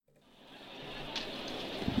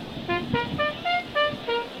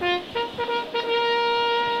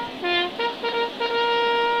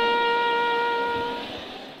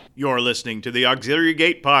You're listening to the Auxiliary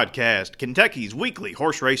Gate Podcast, Kentucky's weekly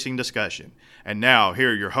horse racing discussion. And now,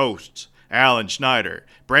 here are your hosts, Alan Schneider,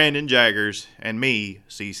 Brandon Jaggers, and me,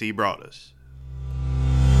 CC Broadus.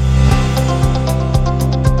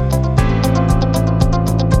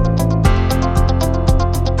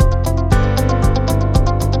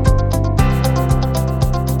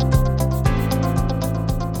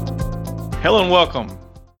 Hello and welcome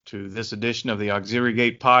to this edition of the Auxiliary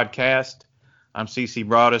Gate Podcast. I'm CC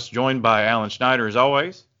Broadus, joined by Alan Schneider as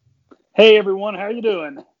always. Hey everyone, how are you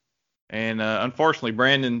doing? And unfortunately,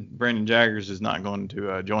 Brandon Jaggers is not going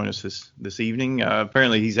to join us this evening.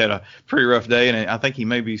 Apparently, he's had a pretty rough day, and I think he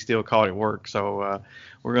may be still caught at work. So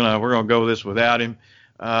we're gonna go this without him.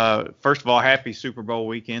 First of all, happy Super Bowl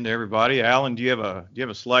weekend to everybody. Alan, do you have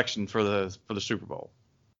a selection for the Super Bowl?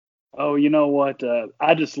 Oh, you know what?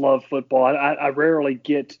 I just love football. I rarely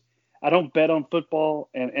get. I don't bet on football,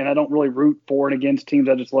 and I don't really root for and against teams.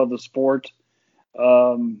 I just love the sport.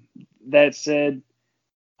 That said,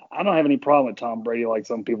 I don't have any problem with Tom Brady like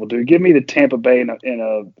some people do. Give me the Tampa Bay in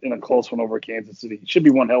a close one over Kansas City. It should be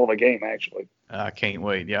one hell of a game, actually. I can't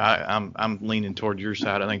wait. Yeah, I'm leaning toward your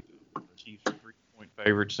side. I think the Chiefs are 3-point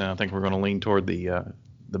favorites, and I think we're going to lean toward the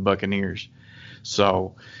Buccaneers.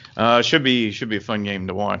 So should be a fun game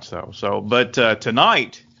to watch though. But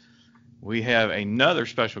tonight we have another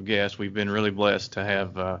special guest. We've been really blessed to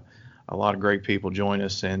have a lot of great people join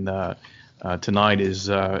us, and tonight is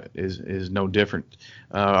no different.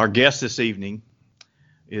 Our guest this evening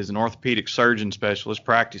is an orthopedic surgeon specialist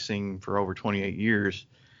practicing for over 28 years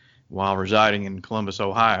while residing in Columbus,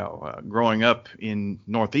 Ohio. Growing up in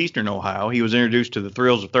northeastern Ohio, he was introduced to the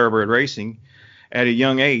thrills of thoroughbred racing at a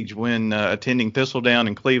young age when attending Thistledown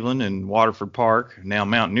in Cleveland and Waterford Park, now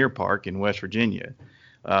Mountaineer Park in West Virginia.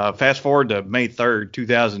 Fast forward to May 3rd,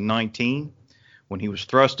 2019, when he was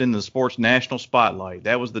thrust into the sport's national spotlight.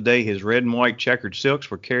 That was the day his red and white checkered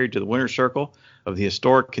silks were carried to the winner's circle of the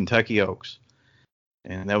historic Kentucky Oaks.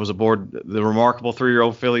 And that was aboard the remarkable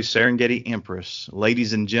 3-year-old filly Serengeti Empress.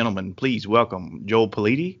 Ladies and gentlemen, please welcome Joel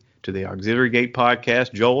Politi to the Auxiliary Gate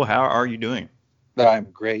Podcast. Joel, how are you doing?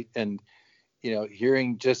 I'm great. And,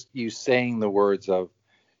 hearing just you saying the words of,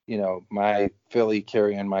 my filly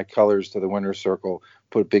carrying my colors to the winner's circle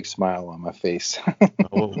put a big smile on my face.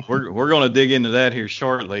 Well, we're going to dig into that here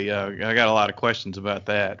shortly. I got a lot of questions about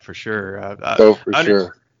that for sure.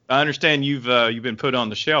 Sure. I understand you've been put on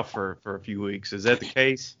the shelf for a few weeks. Is that the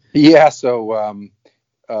case? Yeah. So, I'm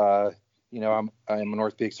an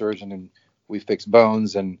orthopedic surgeon and we fix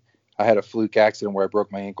bones, and I had a fluke accident where I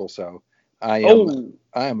broke my ankle. So I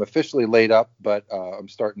am officially laid up, but I'm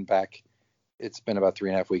starting back. It's been about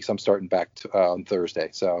 3.5 weeks. I'm starting back on Thursday.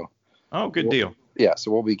 So. Oh, good deal. Yeah,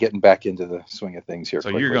 so we'll be getting back into the swing of things here.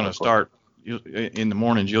 So you're going to start in the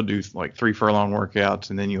mornings. You'll do like 3 furlong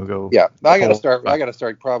workouts, and then you'll go. Yeah, I got to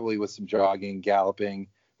start probably with some jogging, galloping,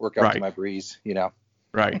 work up to my breeze.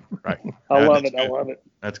 Right. I love it.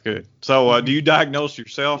 That's good. So, do you diagnose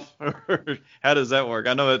yourself, or how does that work?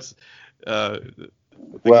 I know it's.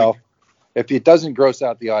 Well, if it doesn't gross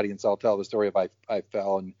out the audience, I'll tell the story of I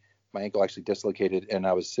fell and my ankle actually dislocated, and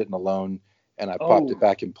I was sitting alone. And I popped it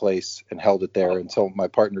back in place and held it there until my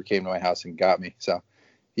partner came to my house and got me. So,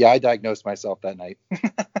 yeah, I diagnosed myself that night.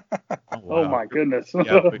 Oh my goodness!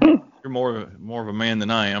 Yeah, you're more of a man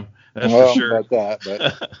than I am. That's for sure. About that,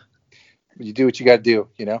 but you do what you got to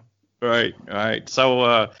do, Right.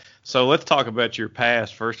 So let's talk about your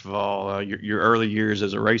past first of all. Your early years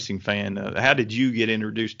as a racing fan. How did you get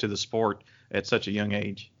introduced to the sport at such a young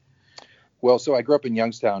age? Well, so I grew up in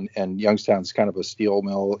Youngstown, and Youngstown's kind of a steel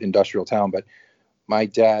mill industrial town. But my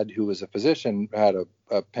dad, who was a physician, had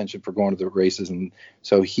a penchant for going to the races. And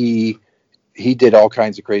so he did all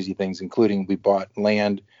kinds of crazy things, including we bought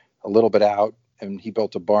land a little bit out, and he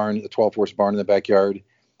built a 12-horse barn in the backyard.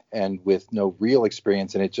 And with no real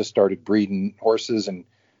experience, and it just started breeding horses and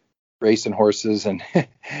racing horses.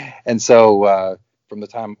 And so from the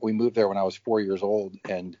time we moved there when I was 4 years old,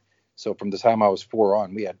 and so from the time I was 4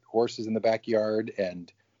 on, we had horses in the backyard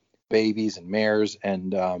and babies and mares.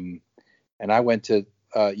 And I went to,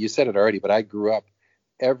 you said it already, but I grew up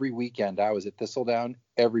every weekend. I was at Thistledown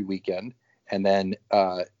every weekend. And then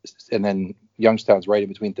Youngstown's right in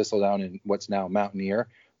between Thistledown and what's now Mountaineer,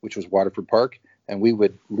 which was Waterford Park. And we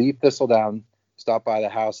would leave Thistledown, stop by the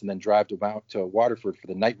house, and then drive to Waterford for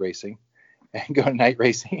the night racing and go to night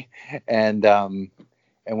racing. And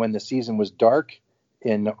when the season was dark,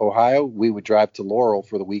 in Ohio, we would drive to Laurel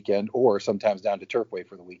for the weekend, or sometimes down to Turfway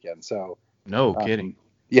for the weekend. So, no kidding.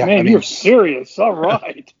 Yeah, man, you're serious. All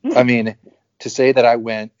right. I mean, to say that I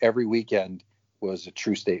went every weekend was a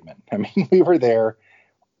true statement. I mean, we were there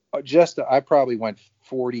I probably went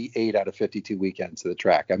 48 out of 52 weekends to the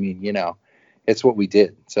track. I mean, it's what we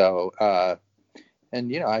did. So,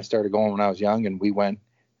 and I started going when I was young, and we went,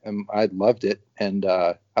 and I loved it. And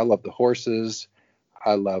I loved the horses.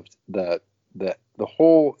 I loved the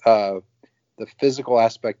whole the physical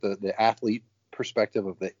aspect, the athlete perspective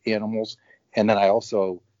of the animals. And then I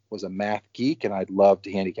also was a math geek, and I loved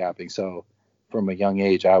handicapping. So from a young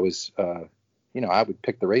age, I was, I would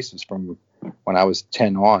pick the races from when I was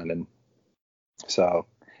 10 on. And so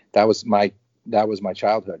that was my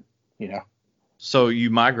childhood, So you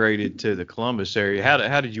migrated to the Columbus area.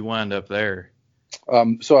 How did you wind up there?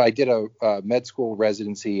 So I did a med school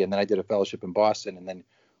residency, and then I did a fellowship in Boston, and then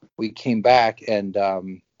we came back, and I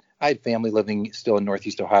had family living still in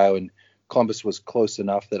Northeast Ohio, and Columbus was close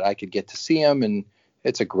enough that I could get to see them, and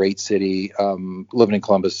it's a great city. Living in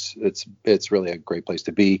Columbus, it's really a great place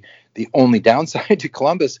to be. The only downside to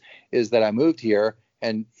Columbus is that I moved here,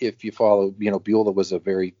 and if you follow, Beulah was a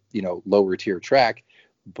very, lower tier track,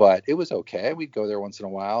 but it was okay. We'd go there once in a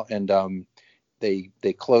while, and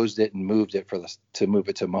they closed it and moved it to move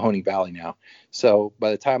it to Mahoney Valley now. So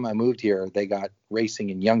by the time I moved here, they got racing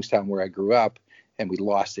in Youngstown where I grew up, and we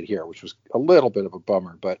lost it here, which was a little bit of a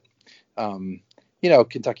bummer. But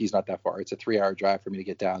Kentucky's not that far. It's a 3-hour drive for me to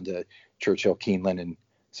get down to Churchill, Keeneland, and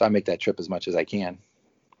so I make that trip as much as I can.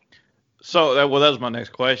 So that was my next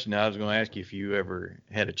question. I was going to ask you if you ever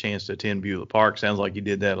had a chance to attend Beulah Park. Sounds like you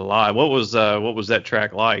did that a lot. What was that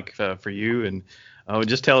track like for you? And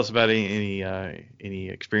just tell us about any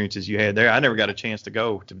experiences you had there. I never got a chance to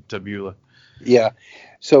go to Beulah. Yeah.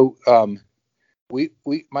 So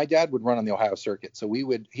my dad would run on the Ohio circuit. So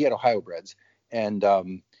he had Ohio breds, and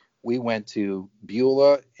we went to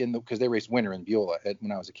Beulah because they raced winter in Beulah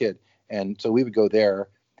when I was a kid. And so we would go there.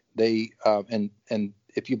 They, and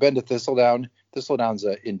if you've been to Thistledown's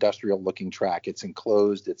an industrial looking track. It's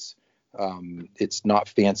enclosed. It's not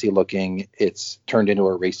fancy looking. It's turned into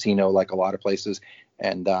a racino like a lot of places.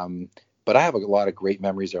 And, but I have a lot of great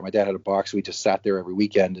memories there. My dad had a box. We just sat there every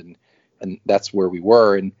weekend, and that's where we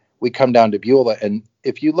were. And we come down to Beulah. And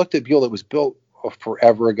if you looked at Beulah, it was built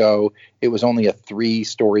forever ago. It was only a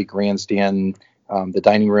 3-story grandstand. The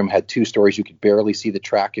dining room had 2 stories. You could barely see the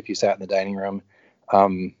track if you sat in the dining room.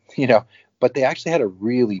 But they actually had a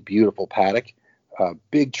really beautiful paddock,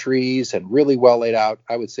 big trees, and really well laid out.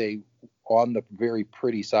 I would say on the very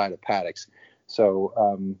pretty side of paddocks. So,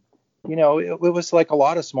 it was like a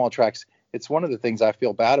lot of small tracks. It's one of the things I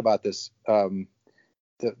feel bad about this, the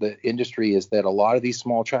industry, is that a lot of these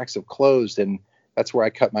small tracks have closed, and that's where I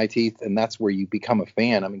cut my teeth, and that's where you become a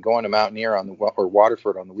fan. I mean, going to Mountaineer or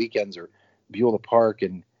Waterford on the weekends, or Beulah Park,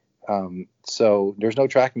 and so there's no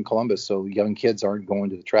track in Columbus, so young kids aren't going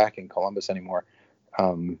to the track in Columbus anymore.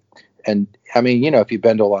 And I mean, if you've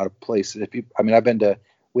been to a lot of places, I've been to,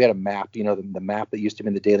 we had a map, the map that used to be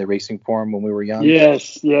in the Daily Racing Form when we were young.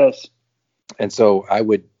 Yes. And so I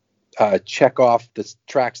would check off the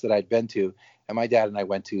tracks that I'd been to, and my dad and I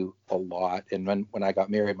went to a lot. And when I got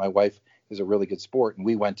married, my wife is a really good sport, and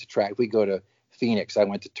we went to track. We go to Phoenix. I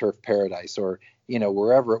went to Turf Paradise, or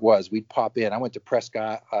wherever it was, we'd pop in. I went to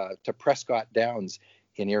Prescott Downs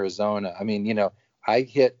in Arizona. I mean, I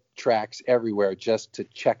hit tracks everywhere just to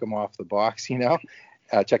check them off the box,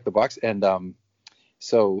 check the box. And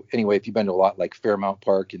so anyway, if you've been to a lot like Fairmount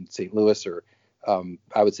Park in St. Louis, or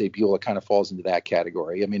I would say Beulah kind of falls into that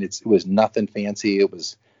category. I mean, it was nothing fancy. It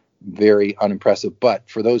was very unimpressive. But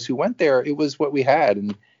for those who went there, it was what we had.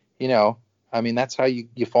 And, that's how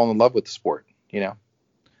you fall in love with the sport,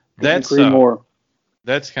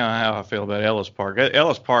 That's kind of how I feel about Ellis Park.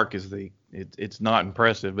 Ellis Park is it's not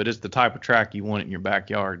impressive, but it's the type of track you want in your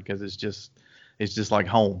backyard, because it's just like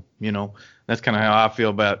home, That's kind of how I feel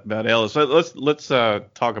about Ellis. So let's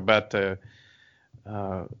talk about that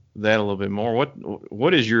a little bit more.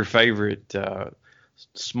 What is your favorite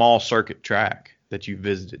small circuit track that you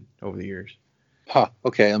visited over the years?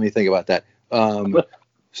 Okay, let me think about that.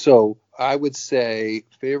 So I would say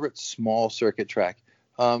favorite small circuit track.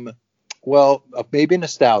 Well, maybe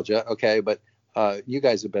nostalgia, okay, but you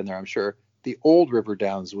guys have been there, I'm sure. The old River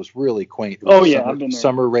Downs was really quaint. I've been there.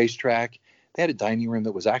 Summer racetrack. They had a dining room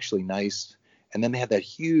that was actually nice, and then they had that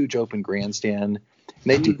huge open grandstand.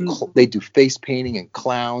 And they do face painting and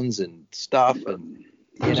clowns and stuff, and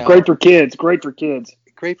it was great for kids. Great for kids.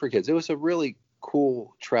 It was a really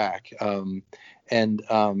cool track. I've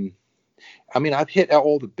hit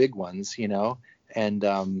all the big ones, and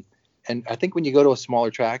I think when you go to a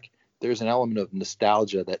smaller track, there's an element of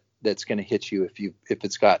nostalgia that's going to hit you if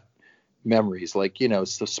it's got memories, like, the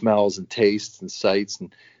smells and tastes and sights.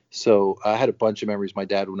 And so I had a bunch of memories. My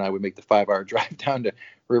dad and I would make the 5-hour drive down to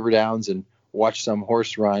River Downs and watch some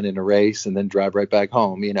horse run in a race and then drive right back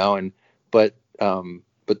home, but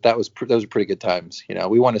those are pretty good times. He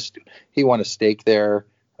won a stake there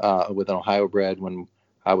with an Ohio bred when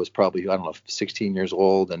I was probably, I don't know, 16 years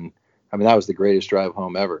old. And I mean, that was the greatest drive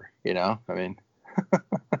home ever, I mean.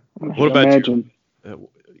 What about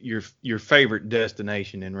your favorite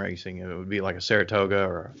destination in racing? It would be like a Saratoga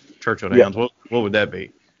or a Churchill Downs. Yeah. What would that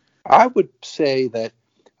be? I would say that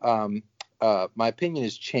my opinion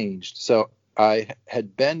has changed. So I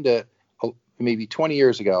had been to maybe 20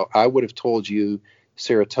 years ago, I would have told you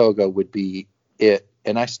Saratoga would be it.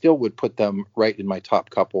 And I still would put them right in my top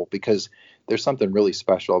couple because there's something really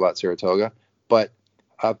special about Saratoga. But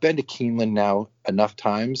I've been to Keeneland now enough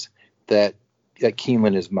times that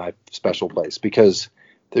Keeneland is my special place because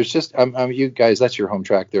there's just, you guys, that's your home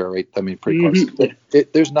track there, right? I mean, pretty close.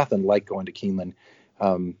 There's nothing like going to Keeneland.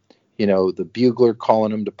 The bugler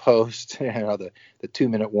calling them to post, the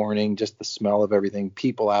 2-minute warning, just the smell of everything,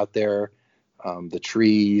 people out there, the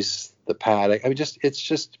trees, the paddock. I mean,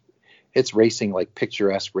 it's racing like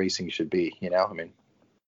picturesque racing should be, I mean.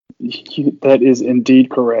 That is indeed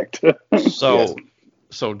correct. So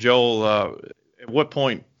Joel, at what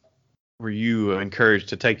point were you encouraged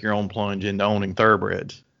to take your own plunge into owning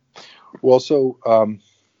thoroughbreds? Well, so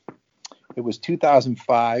it was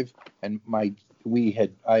 2005, and I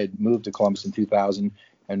had moved to Columbus in 2000,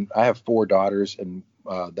 and I have 4 daughters, and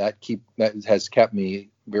that has kept me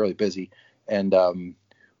really busy. And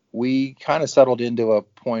we kind of settled into a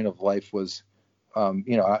point of life was,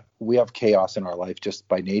 we have chaos in our life just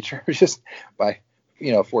by nature, just by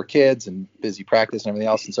 4 kids and busy practice and everything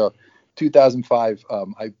else. And so 2005,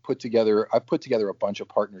 I put together a bunch of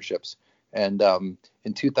partnerships. And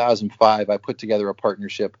in 2005, I put together a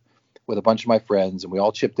partnership with a bunch of my friends, and we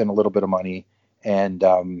all chipped in a little bit of money. And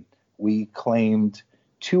we claimed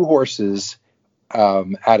 2 horses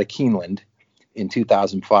out of Keeneland in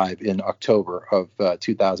 2005, in October of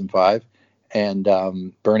 2005.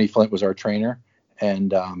 And Bernie Flint was our trainer.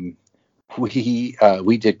 And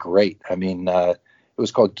we did great. I mean, it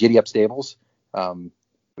was called Giddy Up Stables. I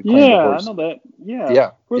know that.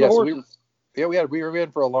 Yeah. Who are the horses? We were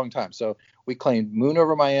in for a long time. So we claimed Moon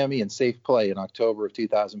Over Miami and Safe Play in October of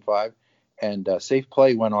 2005. And Safe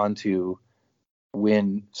Play went on to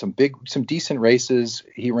win some decent races.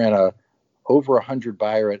 He ran over 100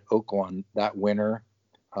 buyer at Oaklawn that winter.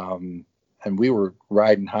 And we were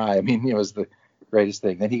riding high. I mean, it was the greatest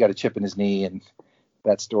thing. Then he got a chip in his knee, and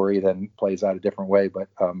that story then plays out a different way. But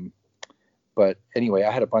anyway,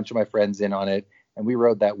 I had a bunch of my friends in on it, and we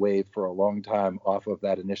rode that wave for a long time off of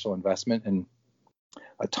that initial investment, and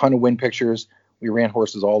a ton of win pictures. We ran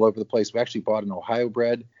horses all over the place. We actually bought an Ohio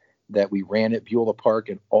bred that we ran at Beulah Park,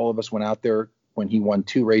 and all of us went out there when he won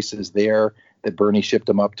 2 races there, that Bernie shipped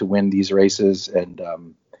him up to win these races. And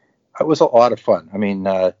it was a lot of fun. I mean,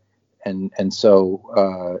 and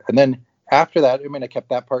then after that, I mean, I kept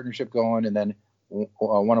that partnership going. And then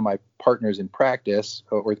one of my partners in practice,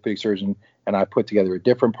 orthopedic surgeon, and I put together a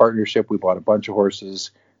different partnership. We bought a bunch of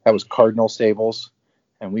horses. That was Cardinal Stables.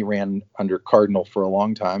 And we ran under Cardinal for a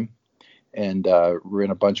long time, and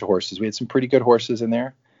ran a bunch of horses. We had some pretty good horses in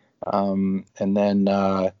there. And then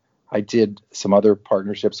I did some other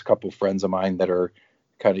partnerships, a couple of friends of mine that are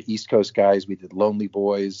kind of East Coast guys. We did Lonely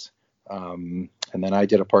Boys. And then I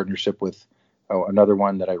did a partnership with another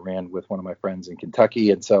one that I ran with one of my friends in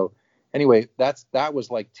Kentucky. And so anyway, that was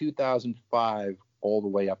like 2005 all the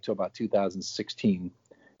way up to about 2016.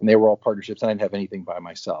 And they were all partnerships. And I didn't have anything by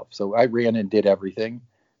myself. So I ran and did everything.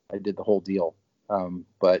 I did the whole deal.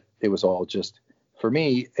 But it was all just, for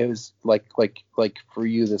me, it was like for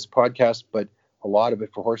you, this podcast, but a lot of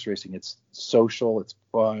it for horse racing, it's social, it's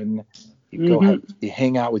fun. You you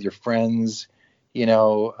hang out with your friends,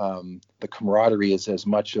 the camaraderie is as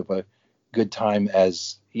much of a good time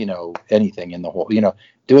as, anything in the whole,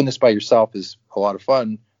 doing this by yourself is a lot of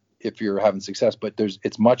fun if you're having success, but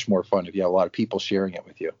it's much more fun if you have a lot of people sharing it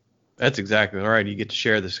with you. That's exactly right. You get to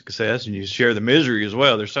share the success and you share the misery as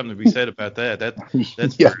well. There's something to be said about that.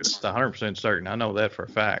 That's yes. 100% certain. I know that for a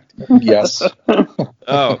fact. Yes.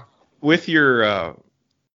 With your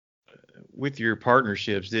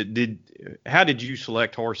partnerships, how did you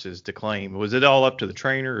select horses to claim? Was it all up to the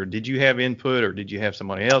trainer, or did you have input, or did you have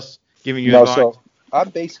somebody else giving you advice? So I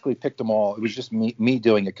basically picked them all. It was just me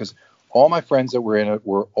doing it, because all my friends that were in it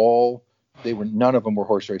none of them were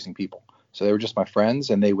horse racing people. So they were just my friends,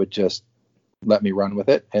 and they would just let me run with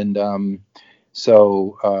it. And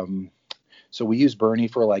so we used Bernie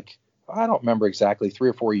for I don't remember exactly, 3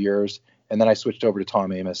 or 4 years. And then I switched over to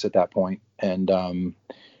Tom Amos at that point. And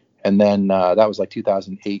then that was like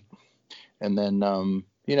 2008. And then, and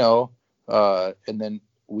then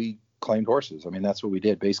we claimed horses. I mean, that's what we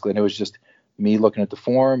did basically. And it was just me looking at the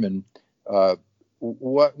form, and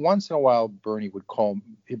once in a while Bernie would call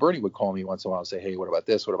me once in a while and say, hey, what about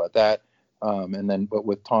this? What about that? And then, but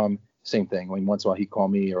with Tom, same thing. I mean, once in a while he'd call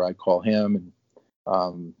me or I'd call him.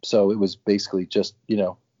 And so it was basically just,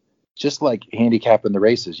 just like handicapping the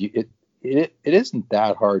races. It isn't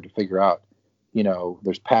that hard to figure out.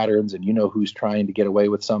 There's patterns, and who's trying to get away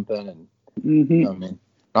with something. And I mean,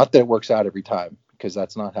 not that it works out every time, because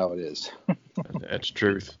that's not how it is. That's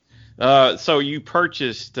truth. So you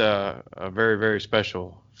purchased a very, very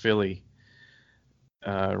special filly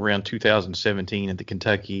around 2017 at the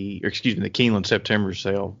the Keeneland September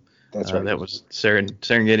sale. That's right. That was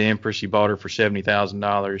Serengeti Empress. You bought her for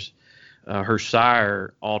 $70,000. Her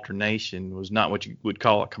sire alternation was not what you would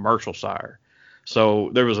call a commercial sire. So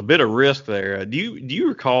there was a bit of risk there. Do you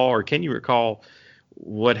recall, or can you recall,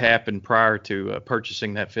 what happened prior to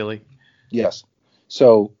purchasing that filly? Yes.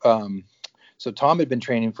 So Tom had been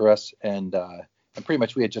training for us, and pretty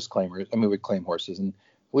much we had just claimed. I mean, we'd claim horses, and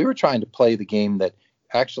we were trying to play the game that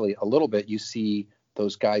actually a little bit you see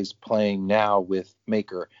those guys playing now with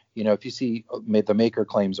Maker. If you see the Maker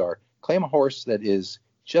claim a horse that is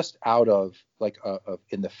just out of like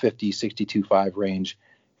in the 50, 62.5 range.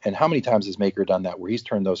 And how many times has Maker done that, where he's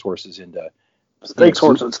turned those horses into stakes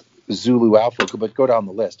horses, Zulu Alpha? But go down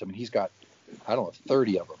the list. I mean, he's got, I don't know,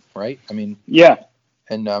 30 of them, right? I mean, yeah.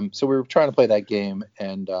 And so we were trying to play that game,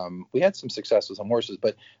 and we had some success with some horses.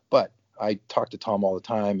 But I talk to Tom all the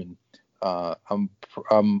time, and I'm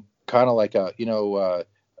kind of like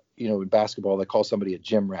in basketball they call somebody a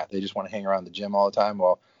gym rat. They just want to hang around the gym all the time.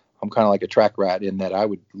 Well, I'm kind of like a track rat in that I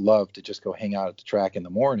would love to just go hang out at the track in the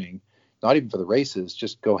morning, not even for the races,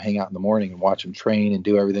 just go hang out in the morning and watch them train and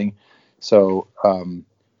do everything. So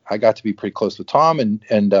I got to be pretty close with Tom,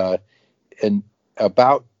 and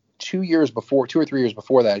about 2 or 3 years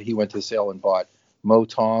before that, he went to the sale and bought Mo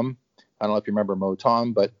Tom. I don't know if you remember Mo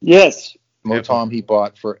Tom, but yes, Mo Tom he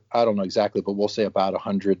bought for, I don't know exactly, but we'll say about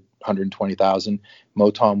 120,000.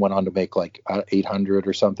 Mo Tom went on to make like 800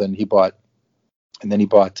 or something. He bought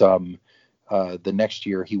the next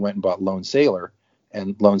year he went and bought Lone Sailor,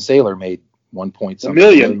 and Lone Sailor made 1.something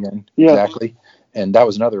million. Yeah. Exactly. And that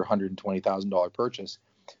was another $120,000 purchase.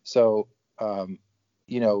 So,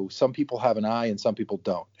 some people have an eye and some people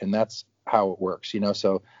don't, and that's how it works,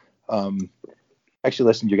 So, actually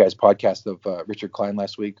listened to your guys' podcast of Richard Klein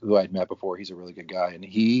last week, who I'd met before. He's a really good guy, and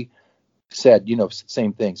he said,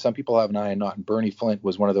 same thing. Some people have an eye and not. And Bernie Flint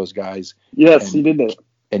was one of those guys. Yes, he did that.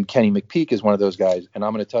 And Kenny McPeak is one of those guys. And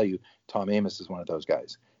I'm going to tell you, Tom Amos is one of those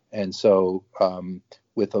guys. And so,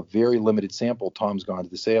 with a very limited sample, Tom's gone to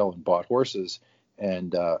the sale and bought horses.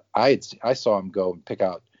 And I saw him go and pick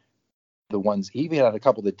out the ones. He even had a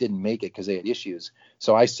couple that didn't make it because they had issues.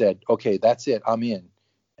 So I said, okay, that's it, I'm in.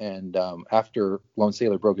 And after Lone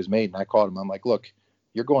Sailor broke his maiden, I called him. I'm like, look,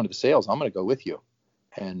 you're going to the sales. I'm going to go with you.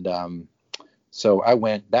 And so I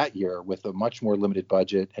went that year with a much more limited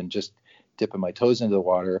budget and just dipping my toes into the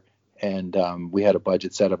water. And we had a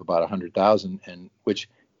budget set of about $100,000, and which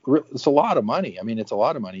it's a lot of money. I mean, it's a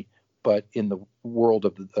lot of money, but in the world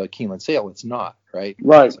of the Keeneland sale, it's not, right?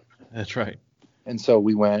 Right. That's right. And so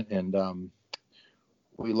we went and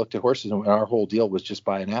we looked at horses, and our whole deal was just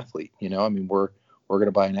buy an athlete. I mean, we're going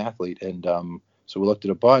to buy an athlete. And so we looked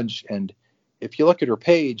at a bunch, and if you look at her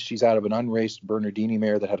page, she's out of an unraced Bernardini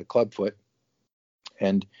mare that had a clubfoot.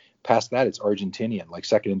 And past that, it's Argentinian, like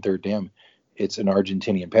second and third dam. It's an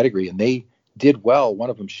Argentinian pedigree, and they did well. One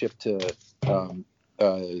of them shipped to,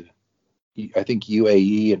 I think,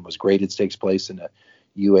 UAE, and was graded stakes place in a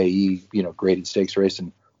UAE, graded stakes race.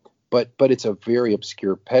 And but it's a very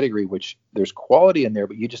obscure pedigree, which there's quality in there,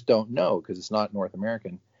 but you just don't know because it's not North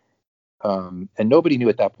American. And nobody knew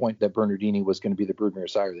at that point that Bernardini was going to be the broodmare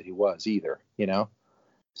sire that he was either,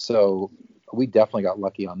 So we definitely got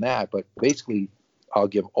lucky on that. But basically, I'll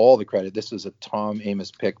give all the credit. This is a Tom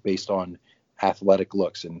Amos pick based on athletic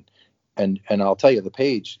looks, and I'll tell you, the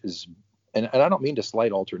page is, and I don't mean to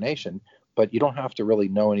slight alternation, but you don't have to really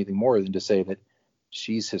know anything more than to say that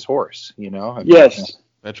she's his horse. I mean, yes,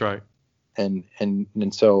 that's right. And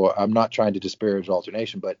so I'm not trying to disparage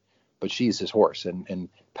alternation, but she's his horse, and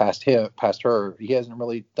past her, he hasn't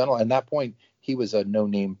really done a lot. At that point, he was a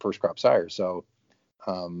no-name first crop sire. So,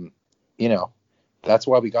 that's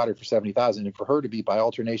why we got her for $70,000. And for her to be by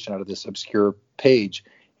alternation out of this obscure page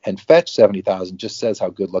and fetch $70,000 just says how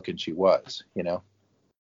good looking she was,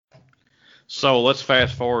 So let's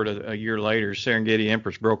fast forward a year later. Serengeti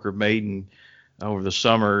Empress broke her maiden over the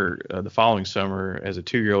summer, the following summer, as a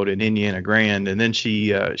 2-year-old in Indiana Grand, and then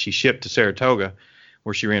she shipped to Saratoga,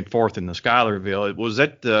 where she ran fourth in the Schuylerville. Was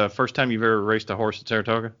that the first time you've ever raced a horse at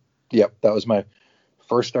Saratoga? Yep, that was my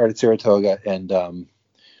first start at Saratoga, and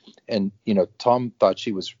Tom thought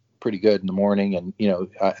she was pretty good in the morning, and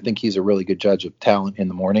I think he's a really good judge of talent in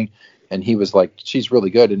the morning, and he was like, she's really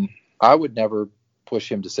good, and I would never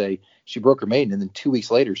push him to say she broke her maiden, and then 2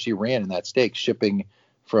 weeks later she ran in that stake, shipping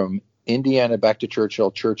from Indiana back to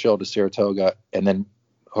Churchill to Saratoga, and then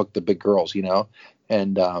hooked the big girls,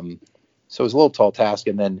 and so it was a little tall task.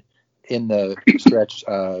 And then in the stretch,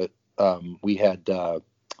 we had I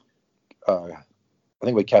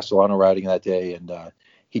think we had Castellano riding that day, and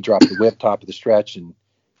he dropped the whip top of the stretch, and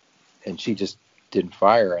she just didn't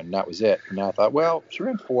fire, and that was it. And I thought, well, she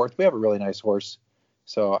ran fourth. We have a really nice horse,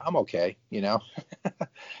 so I'm okay,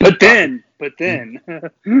 But then,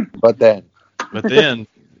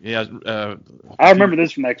 yeah. I remember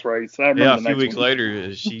this next race. A few weeks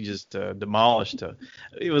later, she just demolished.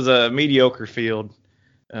 It was a mediocre field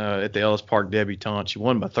at the Ellis Park Debutante. She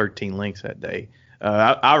won by 13 lengths that day.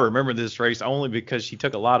 I remember this race only because she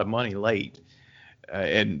took a lot of money late,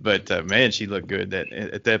 but man, she looked good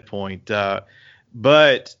at that point.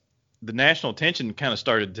 But the national attention kind of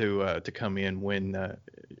started to come in when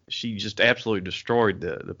she just absolutely destroyed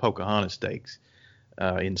the Pocahontas Stakes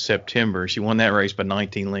in September. She won that race by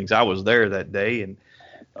 19 lengths. I was there that day, and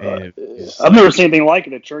I've never seen anything like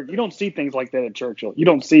it at Churchill. You don't see things like that at Churchill. You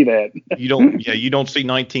don't see that. You don't see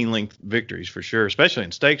 19 length victories for sure, especially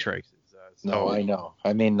in stakes races. No, I know.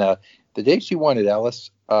 I mean, the day she won at Ellis,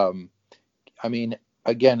 again,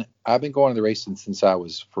 I've been going to the racing since I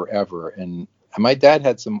was forever. And my dad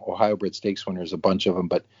had some Ohio bred stakes winners, a bunch of them,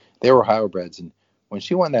 but they were Ohio breds. And when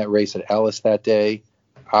she won that race at Ellis that day,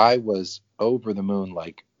 I was over the moon.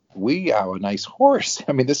 Like, we have a nice horse.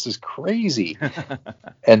 I mean, this is crazy.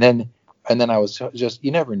 and then I was just, you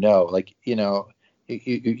never know, like, you know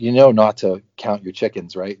not to count your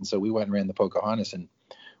chickens, right? And so we went and ran the Pocahontas, and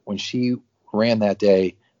when she ran that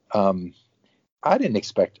day, I didn't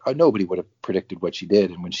expect, nobody would have predicted what she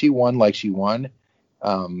did. And when she won like she won,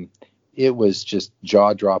 it was just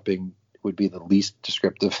jaw dropping, would be the least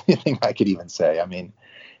descriptive thing I could even say. I mean,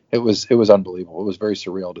 it was unbelievable. It was very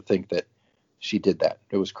surreal to think that she did that.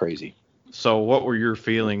 It was crazy. So what were your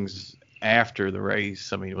feelings after the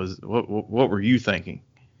race? I mean, what were you thinking?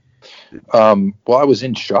 Well, I was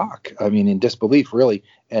in shock. I mean, in disbelief, really.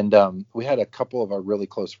 And we had a couple of our really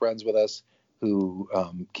close friends with us who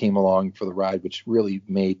came along for the ride, which really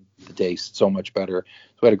made the day so much better.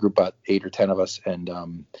 So we had a group about 8 or 10 of us, and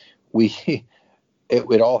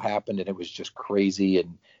it all happened, and it was just crazy.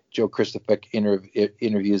 And Joe Christopher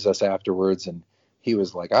interviews us afterwards, and he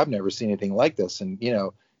was like, I've never seen anything like this. And,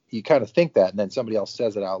 you kind of think that, and then somebody else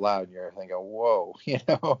says it out loud, and you're thinking, whoa,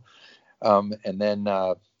 and then,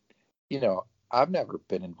 I've never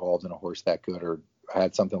been involved in a horse that good or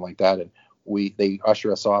had something like that. And they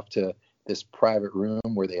usher us off to this private room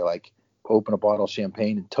where they like open a bottle of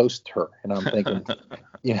champagne and toast her. And I'm thinking,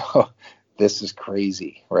 this is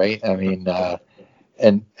crazy, right? I mean,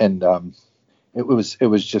 it was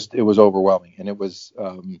overwhelming, and it was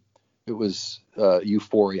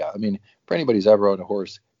euphoria. I mean, for anybody who's ever owned a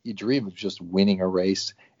horse, you dream of just winning a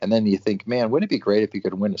race, and then you think, man, wouldn't it be great if you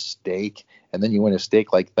could win a stake? And then you win a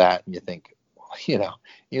stake like that, and you think, you don't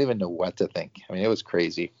even know what to think. I mean, it was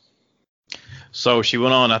crazy. So she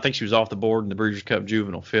went on. I think she was off the board in the Breeders' Cup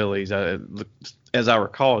Juvenile Fillies. As I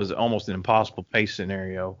recall, it was almost an impossible pace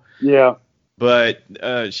scenario. Yeah. But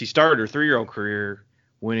she started her 3-year-old career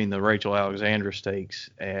winning the Rachel Alexandra Stakes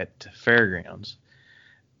at Fairgrounds.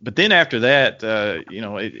 But then after that,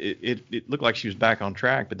 it looked like she was back on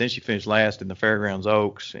track. But then she finished last in the Fairgrounds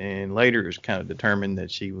Oaks, and later it was kind of determined that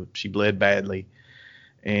she bled badly,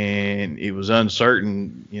 and it was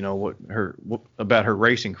uncertain, about her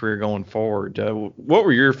racing career going forward. What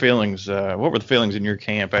were your feelings? What were the feelings in your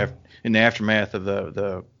camp in the aftermath of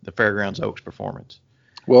the Fairgrounds Oaks performance?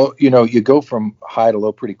 Well, you go from high to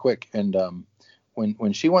low pretty quick, and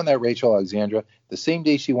when she won that Rachel Alexandra, the same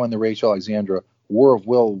day she won the Rachel Alexandra, War of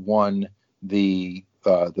Will won the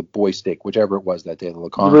boy stake, whichever it was that day, the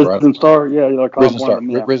Lacan. Risen Star, yeah, Risen Star.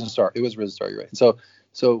 Yeah. Risen Star. It was Risen Star, you're right. And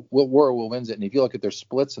so War of Will wins it, and if you look at their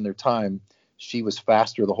splits and their time, she was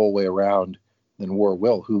faster the whole way around than War of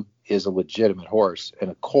Will, who is a legitimate horse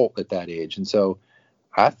and a colt at that age. And so,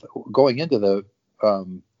 going into the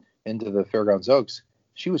Fairgrounds Oaks,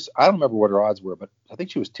 she was, I don't remember what her odds were, but I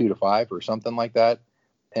think she was 2-5 or something like that.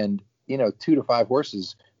 And 2-5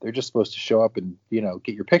 horses, they're just supposed to show up and,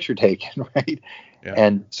 get your picture taken, right? Yeah.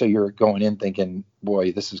 And so you're going in thinking,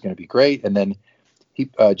 boy, this is going to be great. And then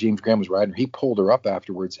James Graham was riding her. He pulled her up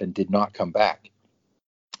afterwards and did not come back.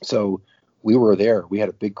 So we were there. We had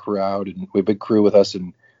a big crowd, and we had a big crew with us,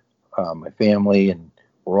 and my family, and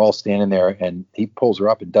we're all standing there, and he pulls her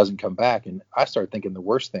up and doesn't come back. And I started thinking the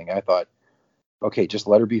worst thing. I thought, okay, just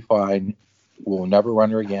let her be fine. We'll never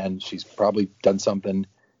run her again. She's probably done something,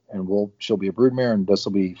 and she'll be a broodmare, and this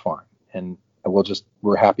will be fine. And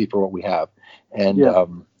we're happy for what we have. And Yeah.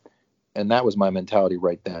 And that was my mentality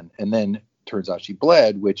right then. And then turns out she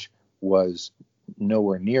bled, which was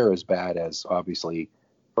nowhere near as bad as obviously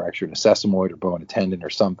fractured a sesamoid or bone a tendon or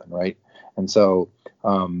something, right? And so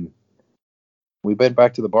we went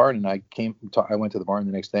back to the barn, and I went to the barn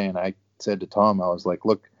the next day, and I said to Tom, I was like,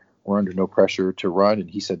 look, we're under no pressure to run. And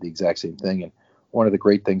he said the exact same thing. And one of the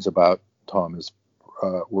great things about Tom is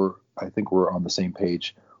I think we're on the same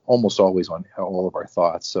page almost always on all of our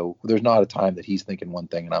thoughts. So there's not a time that he's thinking one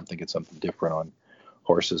thing and I'm thinking something different on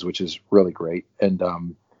horses, which is really great. And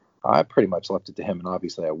I pretty much left it to him, and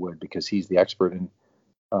obviously I would, because he's the expert. And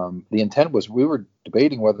the intent was, we were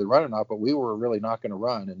debating whether to run or not, but we were really not going to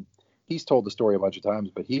run. And he's told the story a bunch of times,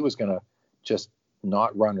 but he was going to just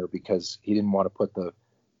not run her because he didn't want to put the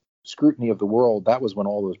scrutiny of the world. That was when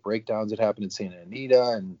all those breakdowns had happened in Santa Anita,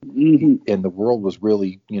 and and the world was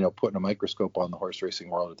really, putting a microscope on the horse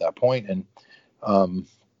racing world at that point. And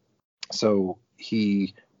so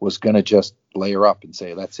he was going to just lay her up and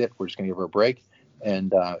say, that's it, we're just going to give her a break.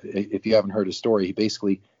 And if you haven't heard his story, he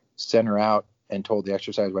basically sent her out and told the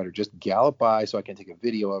exercise rider, just gallop by so I can take a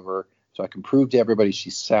video of her, so I can prove to everybody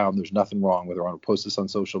she's sound, there's nothing wrong with her. I want to post this on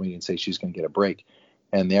social media and say she's going to get a break.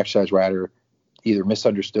 And the exercise rider either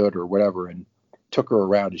misunderstood or whatever, and took her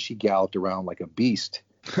around, and she galloped around like a beast.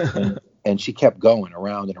 and she kept going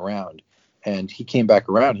around and around. And he came back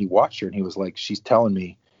around, he watched her, and he was like, she's telling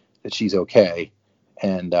me that she's okay.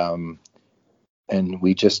 And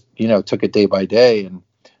we just, took it day by day. And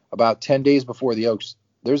about 10 days before the Oaks,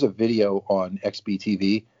 there's a video on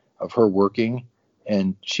XBTV of her working,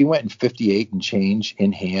 and she went in 58 and change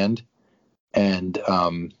in hand. And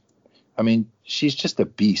I mean, she's just a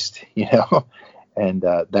beast, And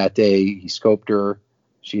that day he scoped her.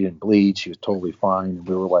 She didn't bleed. She was totally fine. And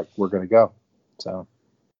we were like, we're going to go.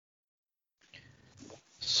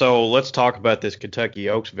 So let's talk about this Kentucky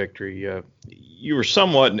Oaks victory. You were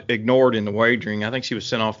somewhat ignored in the wagering. I think she was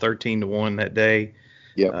sent off 13-1 that day.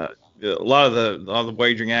 Yeah. A lot of the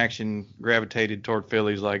wagering action gravitated toward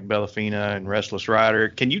fillies like Bellafina and Restless Rider.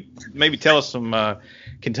 Can you maybe tell us some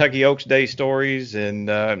Kentucky Oaks Day stories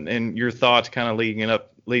and your thoughts kind of leading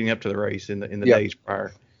up to the race in the days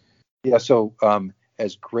prior? Yeah. So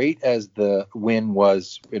as great as the win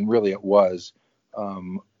was, and really it was,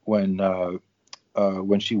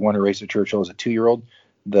 when she won her race at Churchill as a 2-year-old,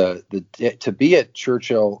 to be at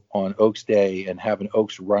Churchill on Oaks Day and have an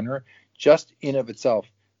Oaks runner, just in of itself,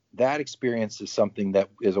 that experience is something that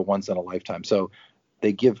is a once in a lifetime. So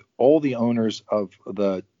they give all the owners of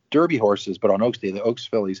the Derby horses, but on Oaks Day, the Oaks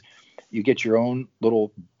fillies, you get your own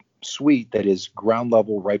little suite that is ground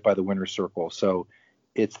level right by the winner's circle. So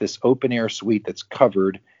it's this open air suite that's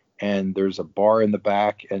covered, and there's a bar in the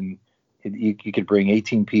back, and you could bring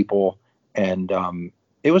 18 people. And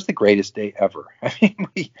it was the greatest day ever. I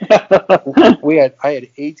mean, I had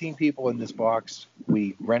 18 people in this box.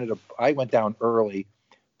 I went down early,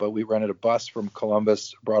 but we rented a bus from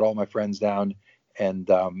Columbus, brought all my friends down, and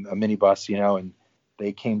a minibus, and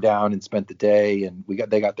they came down and spent the day, and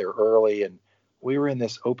they got there early, and we were in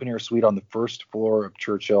this open air suite on the first floor of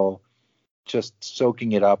Churchill, just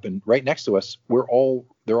soaking it up. And right next to us,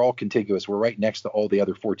 they're all contiguous. We're right next to all the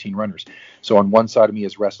other 14 runners. So on one side of me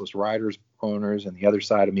is Restless Riders owners, and the other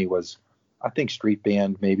side of me was, I think, Street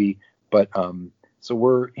Band maybe. But so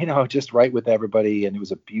we're, just right with everybody, and it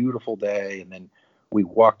was a beautiful day. And then we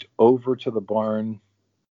walked over to the barn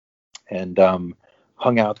and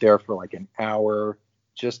hung out there for like an hour,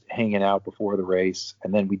 just hanging out before the race.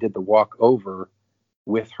 And then we did the walk over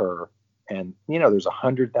with her. And, there's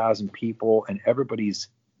 100,000 people, and everybody's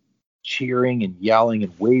cheering and yelling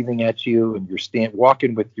and waving at you, and you're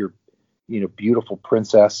walking with your, beautiful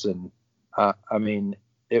princess. And I mean,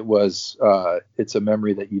 it's a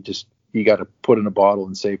memory that you got to put in a bottle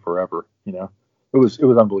and save forever. It was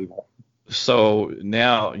unbelievable. So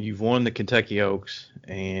now you've won the Kentucky Oaks,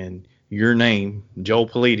 and your name, Joel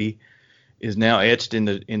Politi, is now etched in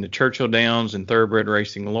the Churchill Downs and thoroughbred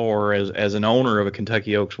racing lore as an owner of a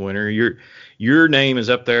Kentucky Oaks winner. Your name is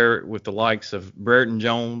up there with the likes of Brereton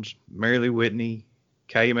Jones, Mary Lou Whitney,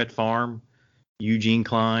 Calumet Farm, Eugene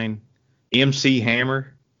Klein, MC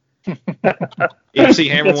Hammer. MC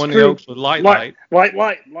Hammer won the Oaks with Light.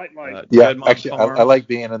 Yeah, actually, I like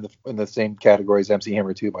being in the same category as MC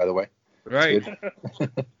Hammer too, by the way. Right.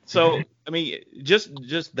 So, I mean,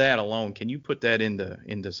 just that alone, can you put that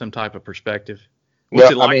into some type of perspective? What's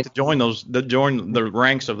Well, it like to join the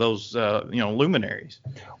ranks of those luminaries?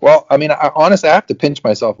 Well, I mean, honestly, I have to pinch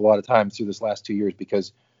myself a lot of times through this last 2 years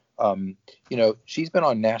because, she's been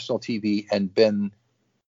on national TV and been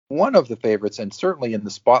one of the favorites, and certainly in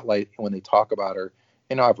the spotlight when they talk about her.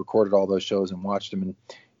 I've recorded all those shows and watched them, and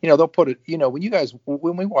they'll put it.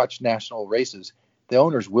 When we watch national races, the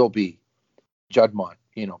owners will be Judmont,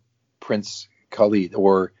 Prince Khalid,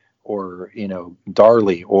 or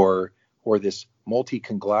Darley, or this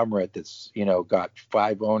multi-conglomerate that's got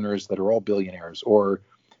 5 owners that are all billionaires. Or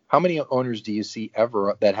how many owners do you see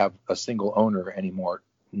ever that have a single owner anymore?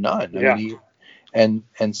 None. Yeah. I mean,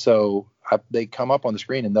 and so they come up on the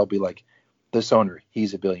screen and they'll be like, this owner,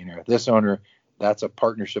 he's a billionaire. This owner, that's a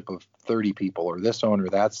partnership of 30 people, or this owner,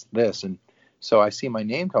 that's this. And so I see my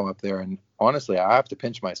name come up there, and honestly, I have to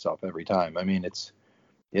pinch myself every time. I mean, it's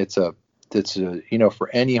a for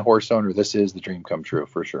any horse owner, this is the dream come true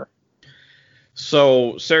for sure.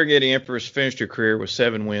 So Serengeti Empress finished her career with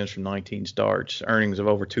 7 wins from 19 starts, earnings of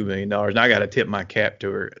over $2 million. And I got to tip my cap to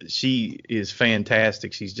her. She is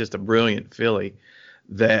fantastic. She's just a brilliant filly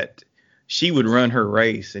that she would run her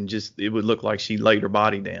race and just it would look like she laid her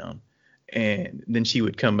body down. And then she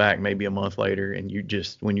would come back maybe a month later, and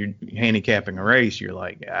when you're handicapping a race, you're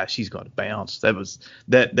like, she's going to bounce.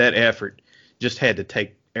 That effort just had to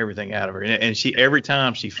take everything out of her. And she every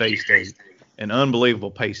time she faced an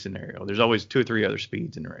unbelievable pace scenario. There's always 2 or 3 other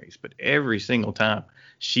speeds in the race, but every single time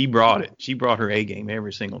she brought it. She brought her A game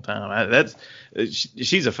every single time.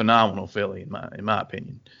 She's a phenomenal filly in my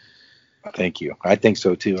opinion. Thank you. I think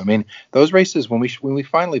so too. I mean, those races when we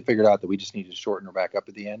finally figured out that we just needed to shorten her back up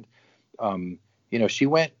at the end. She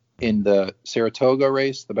went in the Saratoga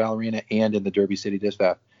race, the Ballerina, and in the Derby City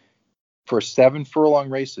Distaff for 7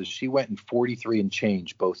 furlong races. She went in 43 and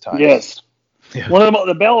change both times. Yes. Yeah.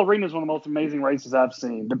 The Ballerina is one of the most amazing races I've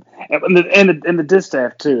seen, and the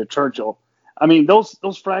Distaff too at Churchill. I mean, those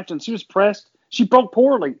fractions. She was pressed. She broke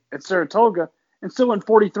poorly at Saratoga and still in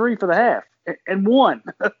 43 for the half and won.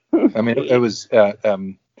 I mean, it was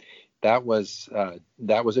that was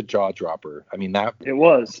a jaw dropper. I mean that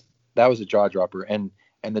was a jaw dropper. And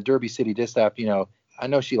the Derby City Distaff, I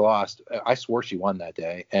know she lost. I swore she won that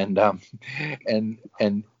day. And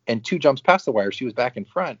 2 jumps past the wire, she was back in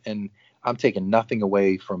front. And I'm taking nothing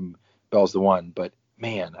away from Bell's the One, but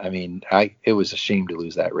man, I mean, it was a shame to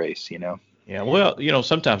lose that race, Yeah, well,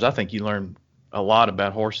 sometimes I think you learn a lot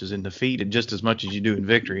about horses in defeat and just as much as you do in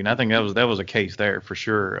victory, and I think that was a case there for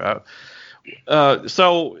sure.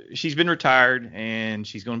 So she's been retired and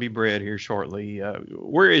she's going to be bred here shortly.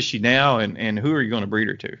 Where is she now, and who are you going to breed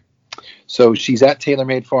her to? So she's at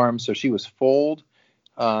TaylorMade Farm. So she was foaled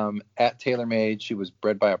at TaylorMade. She was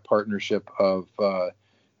bred by a partnership of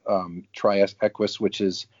Trias Equus, which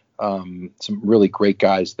is some really great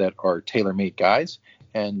guys that are TaylorMade guys,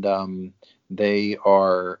 and they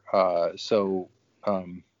are so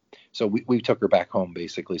we took her back home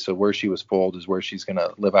basically. So where she was foaled is where she's going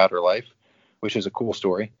to live out her life, which is a cool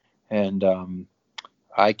story. And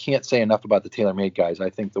I can't say enough about the TaylorMade guys. I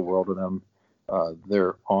think the world of them.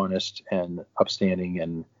 They're honest and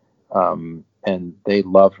upstanding, and they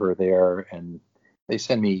love her there, and they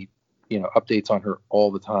send me updates on her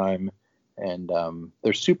all the time, and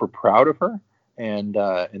they're super proud of her, and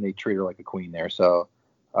they treat her like a queen there. So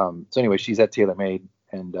anyway, she's at TaylorMade,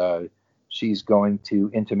 and she's going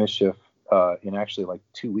into Mischief in actually like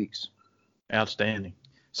 2 weeks. Outstanding.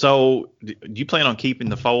 So do you plan on keeping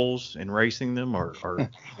the foals and racing them, or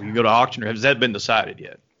will you go to auction, or has that been decided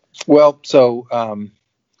yet? Well, so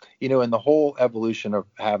in the whole evolution of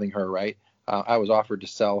having her, right, I was offered to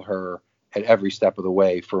sell her at every step of the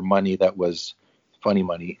way for money that was funny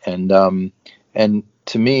money. And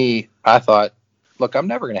to me, I thought, look, I'm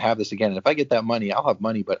never going to have this again. And if I get that money, I'll have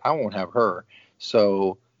money, but I won't have her.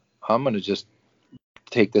 So I'm going to just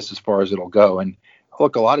take this as far as it'll go. And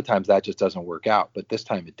look, a lot of times that just doesn't work out, but this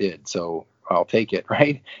time it did. So I'll take it.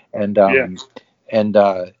 Right. And,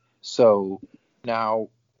 so now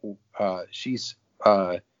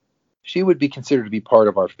she would be considered to be part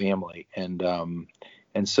of our family. And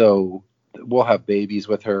so we'll have babies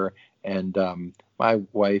with her, and my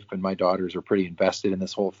wife and my daughters are pretty invested in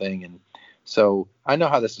this whole thing. And so I know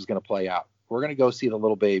how this is going to play out. We're going to go see the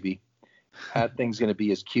little baby. That thing's going to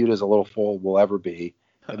be as cute as a little foal will ever be.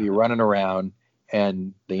 It'll be running around,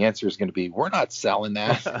 and the answer is going to be, we're not selling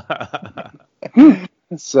that.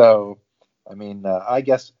 So, I mean, I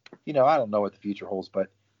guess, I don't know what the future holds, but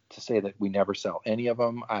to say that we never sell any of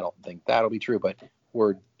them, I don't think that'll be true. But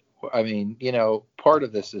part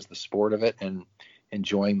of this is the sport of it and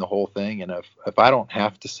enjoying the whole thing. And if I don't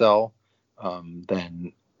have to sell,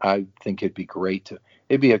 then I think it'd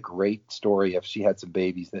be a great story if she had some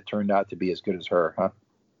babies that turned out to be as good as her, huh?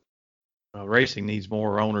 Racing needs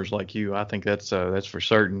more owners like you. I think that's for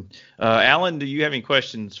certain. Alan, do you have any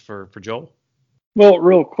questions for Joel? Well,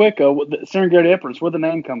 real quick, the Serengeti Empress, where'd the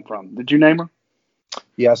name come from? Did you name her?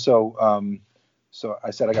 Yeah. So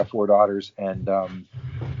I said I got 4 daughters, and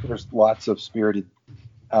there's lots of spirited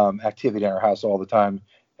activity in our house all the time.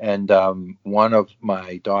 And one of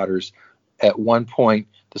my daughters, at one point,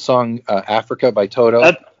 the song Africa by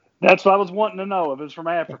Toto. That's what I was wanting to know, if it's from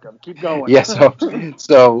Africa. Keep going. Yeah,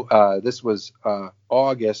 so this was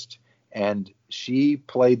August, and she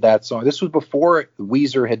played that song. This was before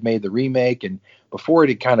Weezer had made the remake, and before it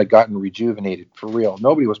had kind of gotten rejuvenated for real.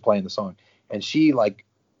 Nobody was playing the song, and she like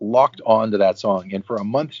locked on to that song, and for a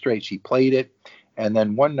month straight she played it. And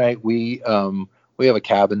then one night we have a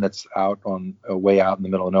cabin that's out on way out in the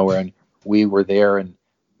middle of nowhere, and we were there, and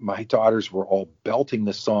my daughters were all belting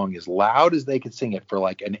this song as loud as they could sing it for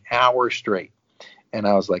like an hour straight. And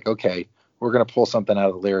I was like, okay, we're going to pull something out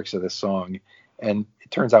of the lyrics of this song. And it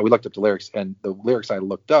turns out we looked up the lyrics, and the lyrics I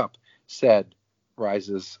looked up said,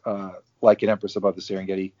 rises like an empress above the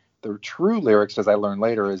Serengeti. The true lyrics, as I learned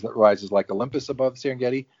later, is that rises like Olympus above the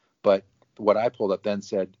Serengeti. But what I pulled up then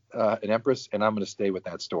said an empress, and I'm going to stay with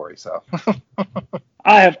that story. So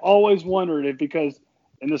I have always wondered if, because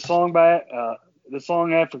in the song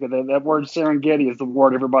Africa, that word Serengeti is the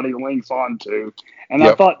word everybody links on to. And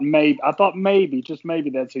yep. I thought maybe, just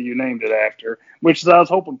maybe, that's who you named it after, which is I was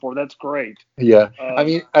hoping for. That's great. Yeah. I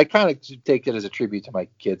mean, I kind of take it as a tribute to my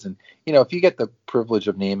kids. And, if you get the privilege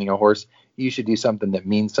of naming a horse, you should do something that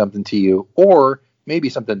means something to you, or maybe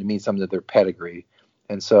something that means something to their pedigree.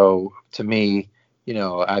 And so to me,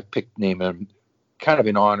 I picked naming them kind of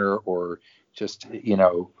in honor or just,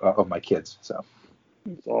 of my kids. So.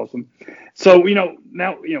 That's awesome. So,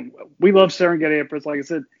 now, we love Serengeti Empress. Like I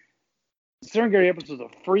said, Serengeti Empress was a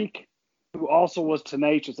freak who also was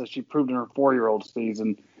tenacious, as she proved in her 4-year-old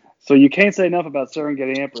season. So you can't say enough about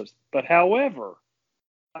Serengeti Empress. But however,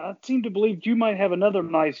 I seem to believe you might have another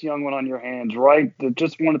nice young one on your hands, right? That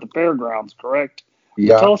just won at the fairgrounds, correct?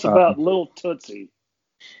 Yeah. Tell us about Little Tootsie.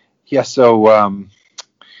 Yeah. So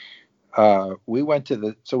we went to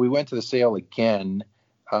the sale again.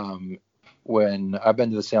 When I've been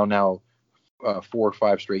to the sale now 4 or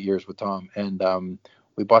 5 straight years with Tom, and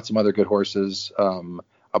we bought some other good horses.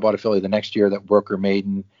 I bought a filly the next year that broke her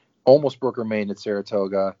maiden, almost broke her maiden at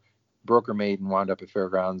Saratoga, broke her maiden, wound up at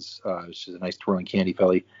Fairgrounds. She's a nice twirling candy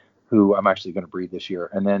filly who I'm actually going to breed this year.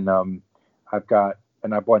 And then I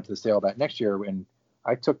went to the sale that next year, and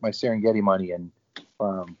I took my Serengeti money and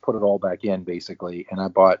put it all back in basically, and I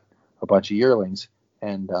bought a bunch of yearlings,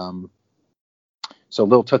 and so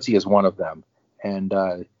Little Tootsie is one of them, and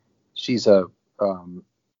she's a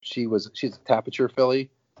tapiture filly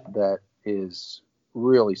that is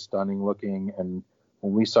really stunning looking. And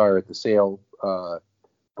when we saw her at the sale,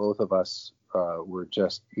 both of us were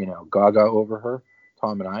just gaga over her,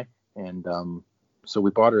 Tom and I, and so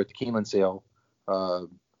we bought her at the Keeneland sale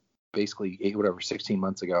basically 16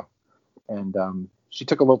 months ago, and she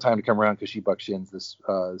took a little time to come around because she bucked shins this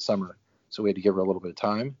summer, so we had to give her a little bit of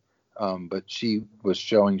time. But she was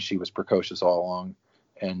showing she was precocious all along.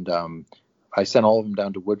 And I sent all of them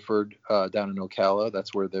down to Woodford, down in Ocala.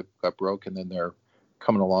 That's where they got broke. And then they're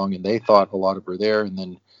coming along, and they thought a lot of her there. And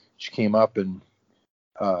then she came up, and,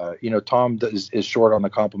 Tom is short on the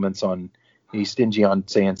compliments he's stingy on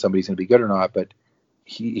saying somebody's going to be good or not, but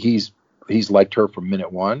he's liked her from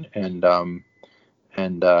minute one. And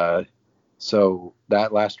so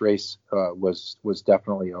that last race was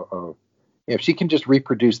definitely if she can just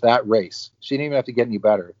reproduce that race, she didn't even have to get any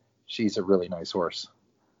better. She's a really nice horse.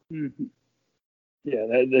 Mm-hmm.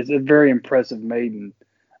 Yeah, that's a very impressive maiden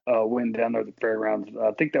win down there at the fairgrounds.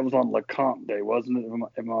 I think that was on LeCompte Day, wasn't it?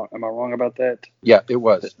 Am I wrong about that? Yeah, it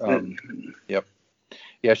was. Yep.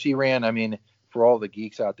 Yeah, she ran. I mean, for all the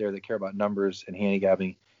geeks out there that care about numbers and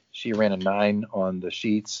handicapping, she ran a 9 on the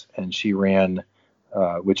sheets, and she ran,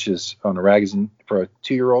 which is on a ragazine for a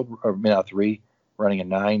 2-year-old, or now 3. Running a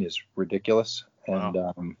 9 is ridiculous. And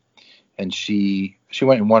wow. And she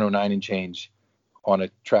went in 109 and change on a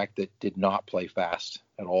track that did not play fast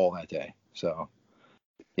at all that day. So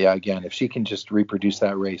yeah, again, if she can just reproduce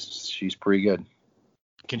that race, she's pretty good.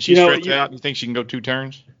 Can she stretch out? You think she can go 2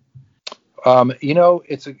 turns?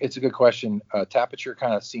 It's a good question. Tapiture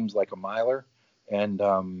kind of seems like a miler, and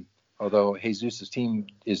although Jesus' team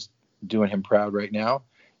is doing him proud right now,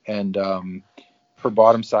 and her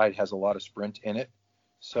bottom side has a lot of sprint in it,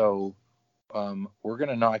 so we're going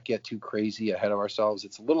to not get too crazy ahead of ourselves.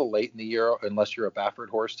 It's a little late in the year, unless you're a Baffert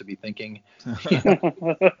horse, to be thinking.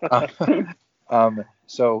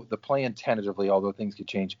 So the plan tentatively, although things could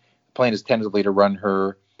change, the plan is tentatively to run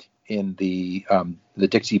her in the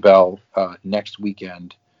Dixie Belle next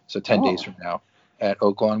weekend, so 10 days from now at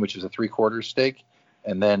Oaklawn, which is a 3/4 stake,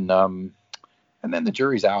 and then the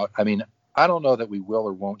jury's out. I mean, I don't know that we will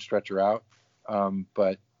or won't stretch her out,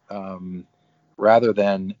 but rather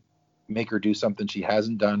than make her do something she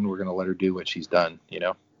hasn't done, we're going to let her do what she's done.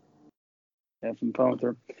 Have some fun with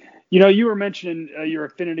her. You were mentioning your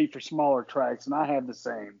affinity for smaller tracks, and I have the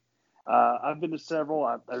same. I've been to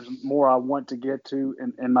several. There's more I want to get to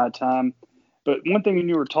in my time. But one thing when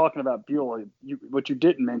you were talking about Beulah, what you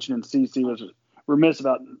didn't mention in CC was remiss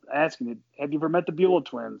about asking you, have you ever met the Beulah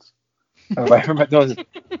twins? Have I ever met those?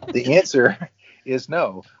 The answer is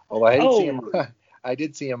no. Well, I did see him. I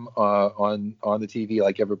did see him on the TV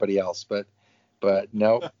like everybody else, but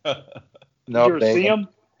no. Did you ever see him?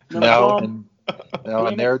 No,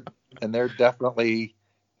 and they're definitely.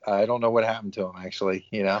 I don't know what happened to them actually.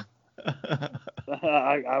 I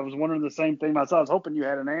was wondering the same thing myself. I was hoping you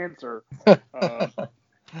had an answer.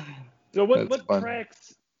 So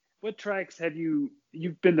what tracks have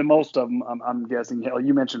you've been to most of them? I'm guessing. Hell,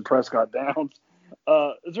 you mentioned Prescott Downs.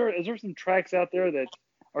 Is there some tracks out there that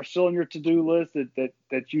are still on your to-do list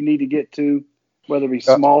that you need to get to, whether it be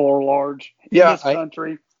small or large in this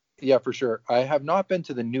country? Yeah, for sure. I have not been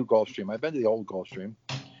to the new Gulfstream. I've been to the old Gulfstream.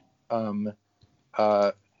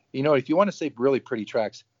 If you want to say really pretty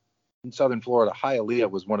tracks in Southern Florida, Hialeah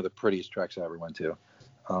was one of the prettiest tracks I ever went to.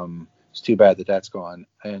 It's too bad that that's gone.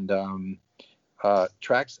 And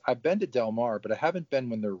tracks, I've been to Del Mar, but I haven't been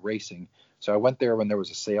when they're racing. So I went there when there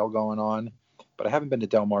was a sale going on, but I haven't been to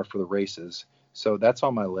Del Mar for the races. So that's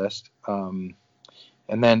on my list. And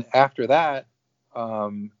then after that,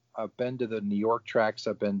 I've been to the New York tracks.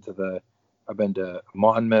 I've been to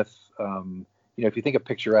Monmouth. If you think of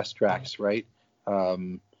picturesque tracks, right?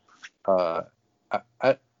 I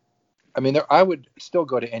would still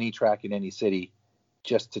go to any track in any city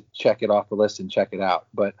just to check it off the list and check it out.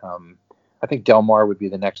 But I think Del Mar would be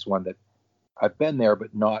the next one that I've been there,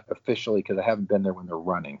 but not officially because I haven't been there when they're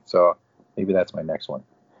running. So maybe that's my next one.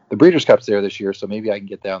 The Breeders' Cup's there this year, so maybe I can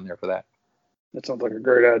get down there for that. That sounds like a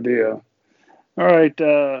great idea. All right.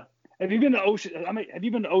 Have you been to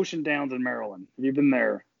Ocean Downs in Maryland? Have you been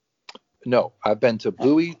there? No, I've been to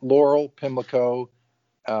Bowie, Laurel, Pimlico,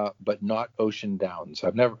 but not Ocean Downs.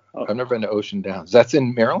 I've never been to Ocean Downs. That's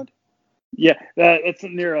in Maryland? Yeah, it's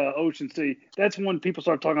near Ocean City. That's one people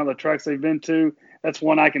start talking about the tracks they've been to. That's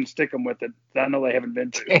one I can stick them with it that I know they haven't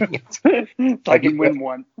been to. I can win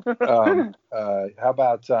one. How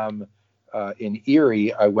about in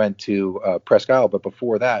Erie? I went to Presque Isle, but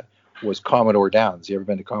before that was Commodore Downs. You ever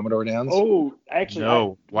been to Commodore Downs? Oh, actually,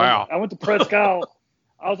 no. Wow. I went to Presque Isle.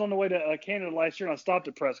 I was on the way to Canada last year, and I stopped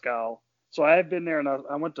at Presque Isle. So I have been there, and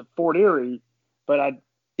I went to Fort Erie, but I've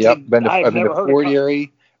been to Fort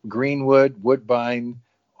Erie, Greenwood, Woodbine,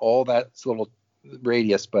 all that little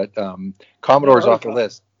radius, but Commodore's off the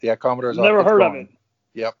list. Yeah, Commodore's off. Never heard of it.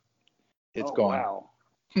 Yep, it's gone. Wow.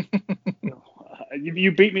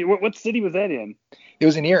 You beat me. What city was that in? It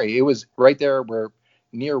was in Erie. It was right there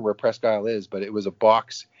near where Presque Isle is, but it was a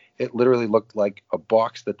box. It literally looked like a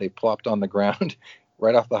box that they plopped on the ground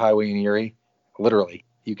right off the highway in Erie. Literally,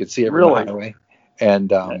 you could see it from the highway.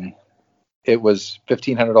 And it was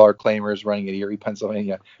 $1,500 claimers running in Erie,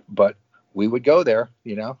 Pennsylvania. But we would go there,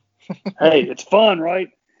 Hey, it's fun, right?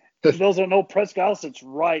 For those who don't know, Presque Isle sits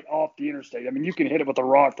right off the interstate. I mean, you can hit it with a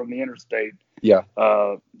rod from the interstate. Yeah.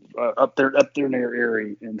 Up there near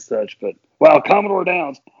Erie and such. But wow, Commodore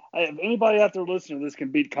Downs. If anybody out there listening to this can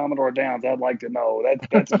beat Commodore Downs, I'd like to know.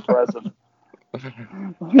 That's impressive.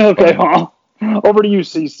 Okay, over to you,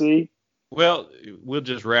 CC. Well, we'll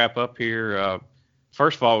just wrap up here.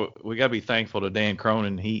 First of all, we got to be thankful to Dan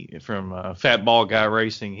Cronin. He from Fat Ball Guy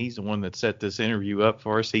Racing. He's the one that set this interview up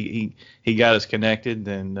for us. He got us connected,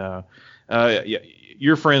 and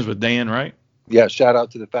you're friends with Dan, right? Yeah. Shout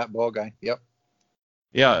out to the Fat Ball Guy. Yep.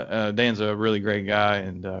 Yeah, Dan's a really great guy,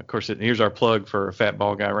 and of course, here's our plug for Fat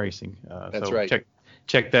Ball Guy Racing. That's right.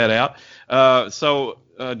 Check that out. So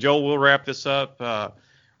Joel, we'll wrap this up.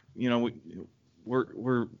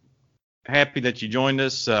 We're happy that you joined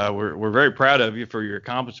us. We're very proud of you for your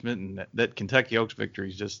accomplishment, and that Kentucky Oaks victory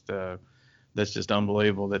is that's just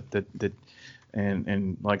unbelievable.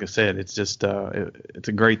 And like I said, it's just it's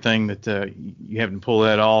a great thing that you haven't pulled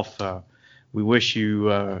that off. We wish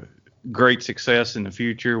you great success in the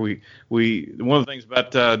future. We one of the things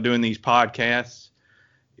about doing these podcasts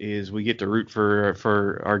is we get to root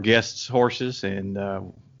for our guests' horses,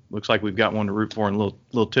 and looks like we've got one to root for in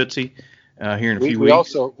Little Tootsie here in a few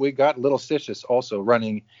weeks. We got Little Stitches also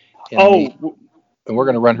running. and we're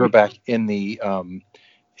going to run her back in the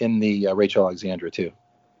Rachel Alexandra too.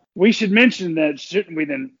 We should mention that, shouldn't we?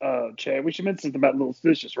 Then, Chad, we should mention something about Little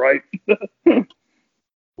Stitches, right?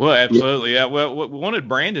 Well, absolutely. Yeah. Well, we wanted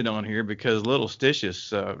Brandon on here because Little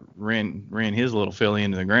Stitches ran his little filly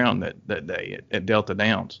into the ground that day at Delta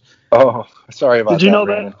Downs. Oh, sorry about that. Did you know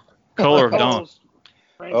Brandon. that? Color of Dawn.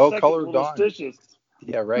 Color of Dawn. Stitches.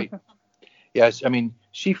 Yeah, right. Yes, I mean,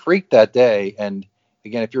 she freaked that day, and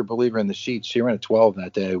again, if you're a believer in the sheets, she ran a 12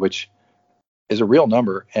 that day, which is a real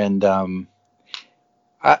number. And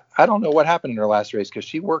I don't know what happened in her last race because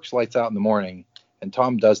she works lights out in the morning, and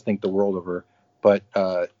Tom does think the world of her, but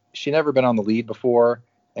she never been on the lead before,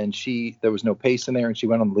 and there was no pace in there, and she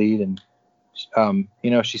went on the lead, and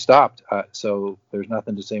she stopped. So there's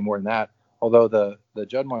nothing to say more than that. Although the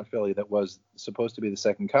Judmont filly that was supposed to be the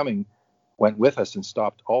second coming went with us and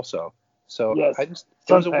stopped also. So yes. it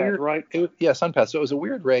was a weird, right? Sunpath. So it was a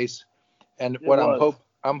weird race, and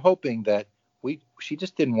I'm hoping that she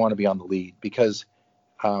just didn't want to be on the lead because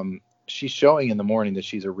she's showing in the morning that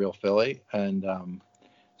she's a real filly, and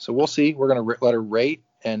so we'll see. We're going to let her rate,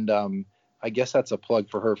 and I guess that's a plug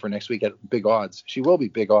for her for next week at big odds. She will be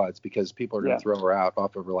big odds because people are going to throw her out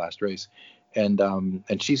off of her last race, and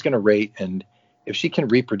she's going to rate, and if she can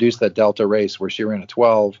reproduce that Delta race where she ran a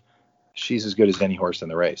 12, she's as good as any horse in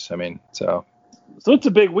the race. I mean, so it's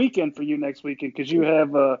a big weekend for you next weekend because you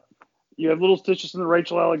have Little Stitches in the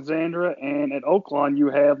Rachel Alexandra, and at Oaklawn you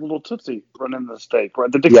have Little Tootsie running the stake,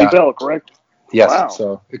 right? The Dixie Belle, correct? Yes. Wow.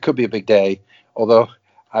 So it could be a big day, although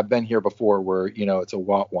I've been here before where, it's a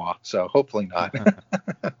wah-wah, so hopefully not.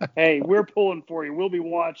 Hey, we're pulling for you. We'll be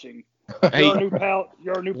watching. You're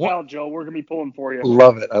our new pal, Joe. We're going to be pulling for you.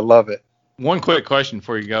 Love it. I love it. One quick question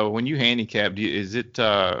before you go. When you handicap, is it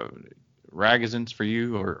Ragazines for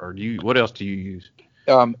you, or what else do you use?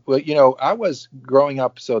 Well, I was growing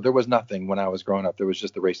up, so there was nothing when I was growing up. There was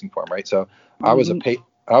just the racing form, right? So I was a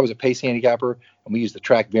pace handicapper, and we used the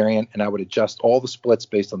track variant, and I would adjust all the splits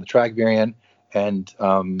based on the track variant, and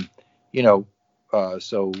and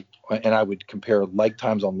I would compare like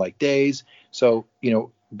times on like days. So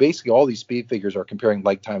basically all these speed figures are comparing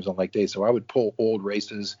like times on like days. So I would pull old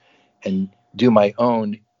races and do my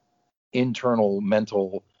own internal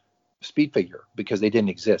mental speed figure because they didn't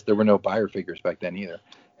exist. There were no buyer figures back then either.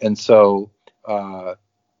 And so I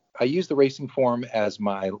use the racing form as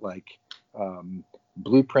my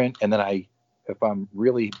blueprint. And then if I'm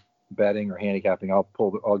really betting or handicapping,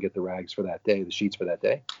 I'll get the rags for that day, the sheets for that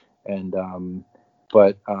day. And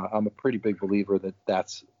but I'm a pretty big believer that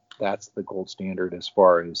that's the gold standard as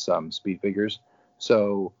far as speed figures.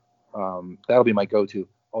 So that'll be my go-to.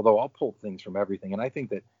 Although I'll pull things from everything, and I think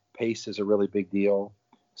that pace is a really big deal.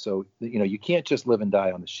 So you can't just live and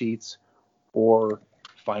die on the sheets or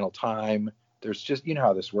final time. There's just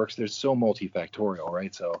how this works. There's so multifactorial,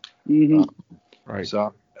 right? So right.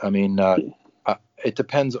 So I mean, it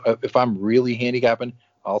depends. If I'm really handicapping,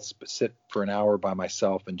 I'll sit for an hour by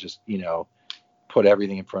myself and just put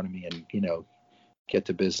everything in front of me and get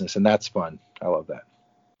to business, and that's fun. I love that.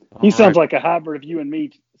 He sounds like a hybrid of you and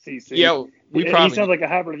me, CC. Yeah, he sounds like a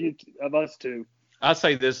hybrid of us two. I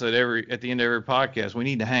say this at the end of every podcast. We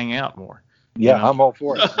need to hang out more. Yeah, I'm all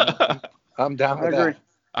for it. I'm down with that.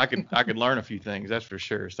 I could learn a few things, that's for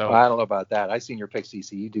sure. So I don't know about that. I seen your pick,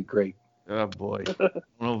 CC. You do great. Oh boy, I don't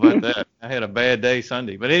know about that. I had a bad day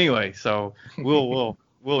Sunday, but anyway, so we'll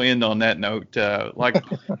end on that note.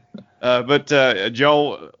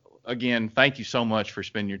 Joel, again, thank you so much for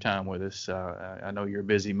spending your time with us. I know you're a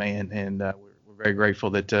busy man, and we're very grateful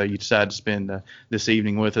that you decided to spend this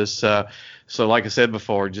evening with us. So like I said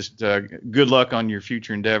before, just good luck on your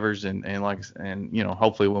future endeavors, and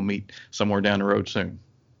hopefully we'll meet somewhere down the road soon.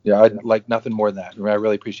 Yeah, I'd like nothing more than that. I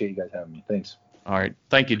really appreciate you guys having me. Thanks. All right.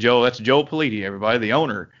 Thank you, Joel. That's Joel Politi, everybody, the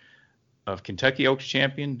owner of Kentucky Oaks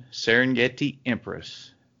champion Serengeti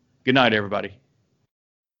Empress. Good night, everybody.